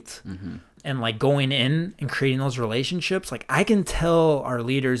right. And like going in and creating those relationships, like, I can tell our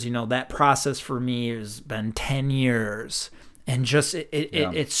leaders, that process for me has been 10 years, and just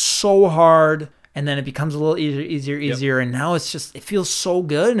it's so hard. And then it becomes a little easier. And now it feels so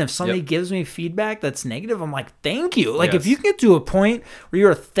good. And if somebody gives me feedback that's negative, I'm like, thank you. Like, if you get to a point where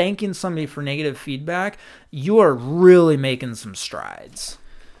you're thanking somebody for negative feedback, you are really making some strides.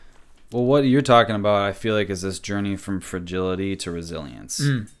 Well, what you're talking about, I feel like, is this journey from fragility to resilience.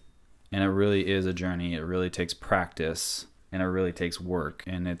 And it really is a journey. It really takes practice, and it really takes work.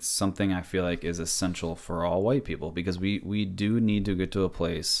 And it's something I feel like is essential for all white people, because we do need to get to a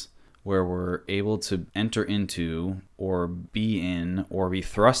place where we're able to enter into or be in or be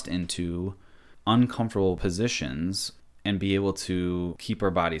thrust into uncomfortable positions and be able to keep our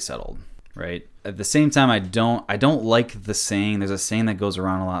body settled, right? At the same time, I don't like the saying. There's a saying that goes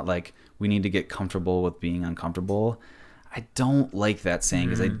around a lot, like, we need to get comfortable with being uncomfortable. I don't like that saying,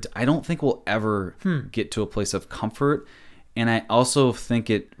 because I don't think we'll ever get to a place of comfort. And I also think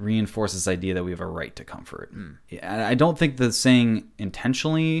it reinforces this idea that we have a right to comfort. I don't think the saying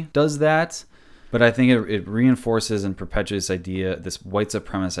intentionally does that, but I think it reinforces and perpetuates this idea, this white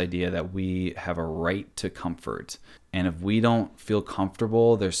supremacist idea, that we have a right to comfort. And if we don't feel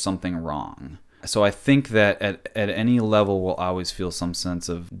comfortable, there's something wrong. So I think that at any level, we'll always feel some sense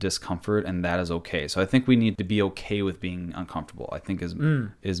of discomfort, and that is okay. So I think we need to be okay with being uncomfortable, I think is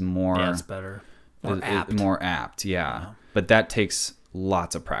more... Yeah, it's better. More apt, yeah. But that takes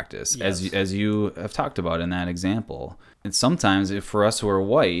lots of practice, as you have talked about in that example. And sometimes, for us who are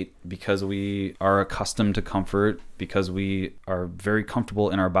white, because we are accustomed to comfort, because we are very comfortable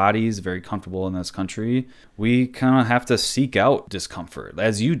in our bodies, very comfortable in this country, we kind of have to seek out discomfort,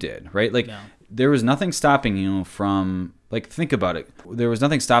 as you did, right? Like, there was nothing stopping you from, like, think about it. There was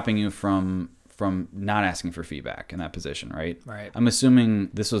nothing stopping you from not asking for feedback in that position, right? Right. I'm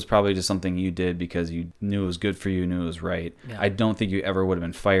assuming this was probably just something you did because you knew it was good for you, knew it was right. Yeah. I don't think you ever would have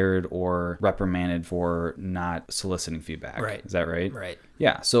been fired or reprimanded for not soliciting feedback. Right. Is that right? Right.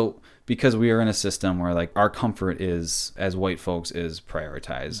 Yeah. So because we are in a system where, like, our comfort is, as white folks, is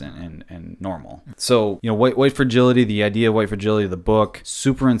prioritized and normal. So, white fragility, the idea of white fragility, the book,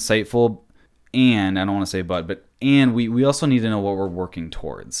 super insightful. And I don't want to say but we also need to know what we're working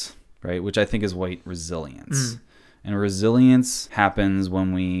towards. Right, which I think is white resilience. And resilience happens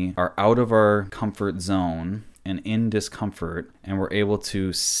when we are out of our comfort zone and in discomfort, and we're able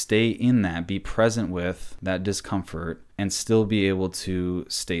to stay in that, be present with that discomfort, and still be able to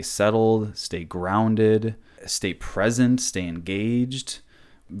stay settled, stay grounded, stay present, stay engaged.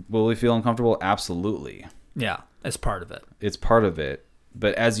 Will we feel uncomfortable? Absolutely. Yeah, it's part of it. It's part of it.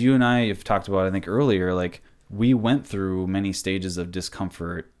 But as you and I have talked about, I think earlier, like, we went through many stages of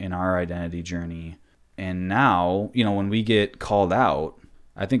discomfort in our identity journey. And now, when we get called out,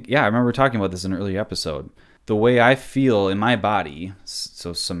 I think, I remember talking about this in an earlier episode. The way I feel in my body,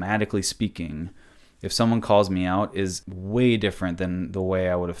 so somatically speaking, if someone calls me out is way different than the way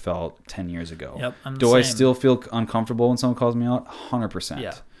I would have felt 10 years ago. Yep, I'm the Do I same. still feel uncomfortable when someone calls me out? 100%.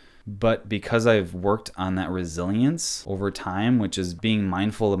 Yeah. But because I've worked on that resilience over time, which is being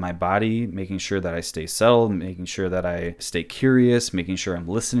mindful of my body, making sure that I stay settled, making sure that I stay curious, making sure I'm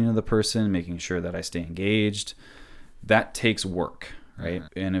listening to the person, making sure that I stay engaged, that takes work, right?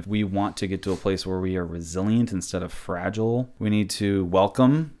 Mm-hmm. And if we want to get to a place where we are resilient instead of fragile, we need to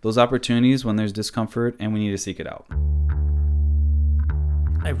welcome those opportunities when there's discomfort, and we need to seek it out.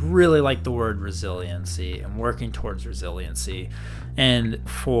 I really like the word resiliency and working towards resiliency. And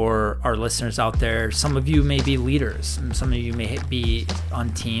for our listeners out there, some of you may be leaders, and some of you may be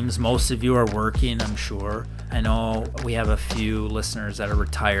on teams. Most of you are working, I'm sure. I know we have a few listeners that are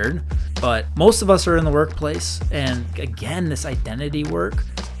retired, but most of us are in the workplace. And again, this identity work,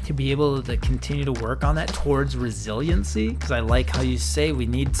 to be able to continue to work on that towards resiliency, because I like how you say we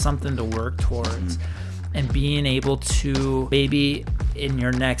need something to work towards. And being able to maybe in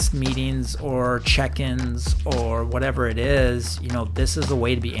your next meetings or check-ins or whatever it is, this is a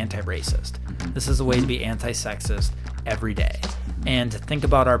way to be anti-racist. This is a way to be anti-sexist every day. And to think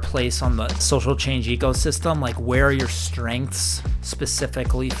about our place on the social change ecosystem, like where are your strengths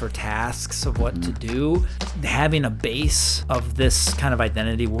specifically for tasks of what to do? Having a base of this kind of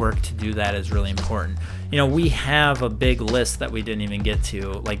identity work to do that is really important. We have a big list that we didn't even get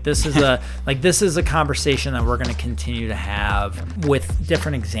to. This is a conversation that we're going to continue to have with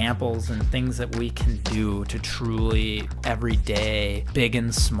different examples and things that we can do to truly every day, big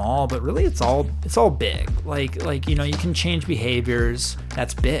and small, but really it's all big. You can change behaviors.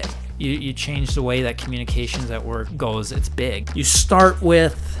 That's big. You change the way that communications at work goes. It's big. You start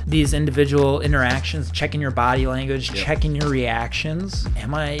with these individual interactions, checking your body language, checking your reactions.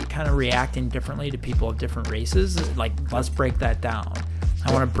 Am I kind of reacting differently to people of different races? Let's break that down.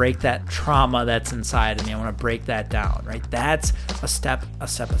 I want to break that trauma that's inside of me. I want to break that down, right? That's a step.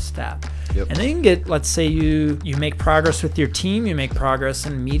 Yep. And then you can get, let's say you make progress with your team, you make progress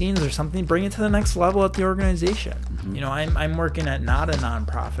in meetings or something, bring it to the next level at the organization. Mm-hmm. I'm working at not a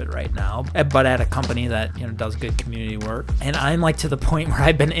nonprofit right now, but at a company that, does good community work. And I'm to the point where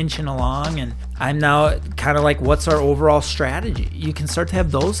I've been inching along, and I'm now kind of what's our overall strategy? You can start to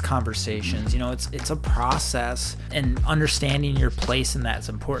have those conversations. It's a process, and understanding your place in that is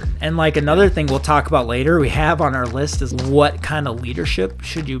important. And another thing we'll talk about later, we have on our list is what kind of leadership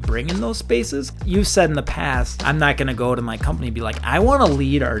should you bring in those spaces? You've said in the past, I'm not going to go to my company and be like, I want to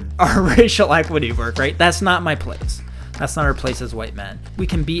lead our racial equity work, right? That's not my place. That's not our place as white men. We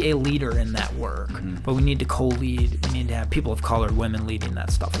can be a leader in that work, but we need to co-lead. We need to have people of color, women leading that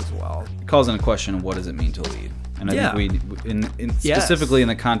stuff as well. It calls into question, what does it mean to lead? And I think specifically in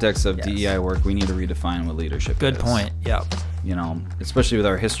the context of DEI work, we need to redefine what leadership is. Good point. Yep. Especially with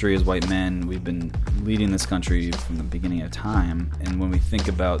our history as white men, we've been leading this country from the beginning of time. And when we think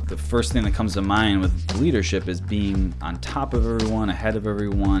about the first thing that comes to mind with leadership is being on top of everyone, ahead of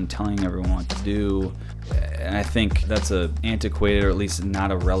everyone, telling everyone what to do. And I think that's a antiquated, or at least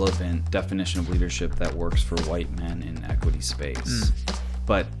not a relevant definition of leadership that works for white men in equity space.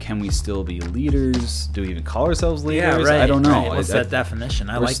 But can we still be leaders? Do we even call ourselves leaders? Yeah, right. I don't know. Right. What's that definition?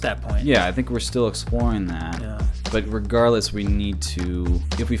 I like that point. Yeah, I think we're still exploring that. Yeah. But regardless, we need to,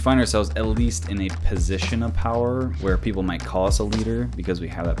 if we find ourselves at least in a position of power where people might call us a leader because we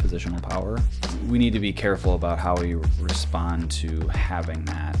have that positional power, we need to be careful about how we respond to having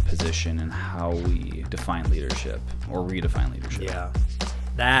that position and how we define leadership or redefine leadership. Yeah.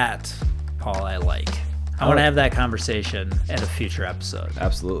 That, Paul, I like. I want to have that conversation at a future episode.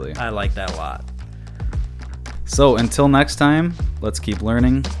 Absolutely. I like that a lot. So until next time, let's keep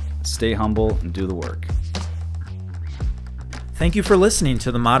learning, stay humble, and do the work. Thank you for listening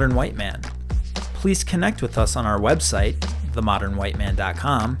to The Modern White Man. Please connect with us on our website,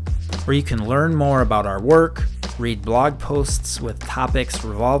 themodernwhiteman.com, where you can learn more about our work, read blog posts with topics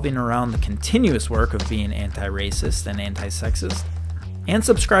revolving around the continuous work of being anti-racist and anti-sexist, and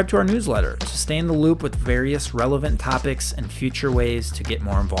subscribe to our newsletter to stay in the loop with various relevant topics and future ways to get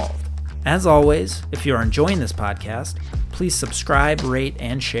more involved. As always, if you are enjoying this podcast, please subscribe, rate,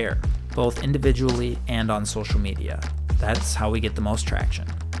 and share. both individually and on social media. That's how we get the most traction.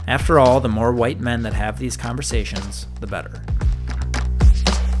 After all, the more white men that have these conversations, the better.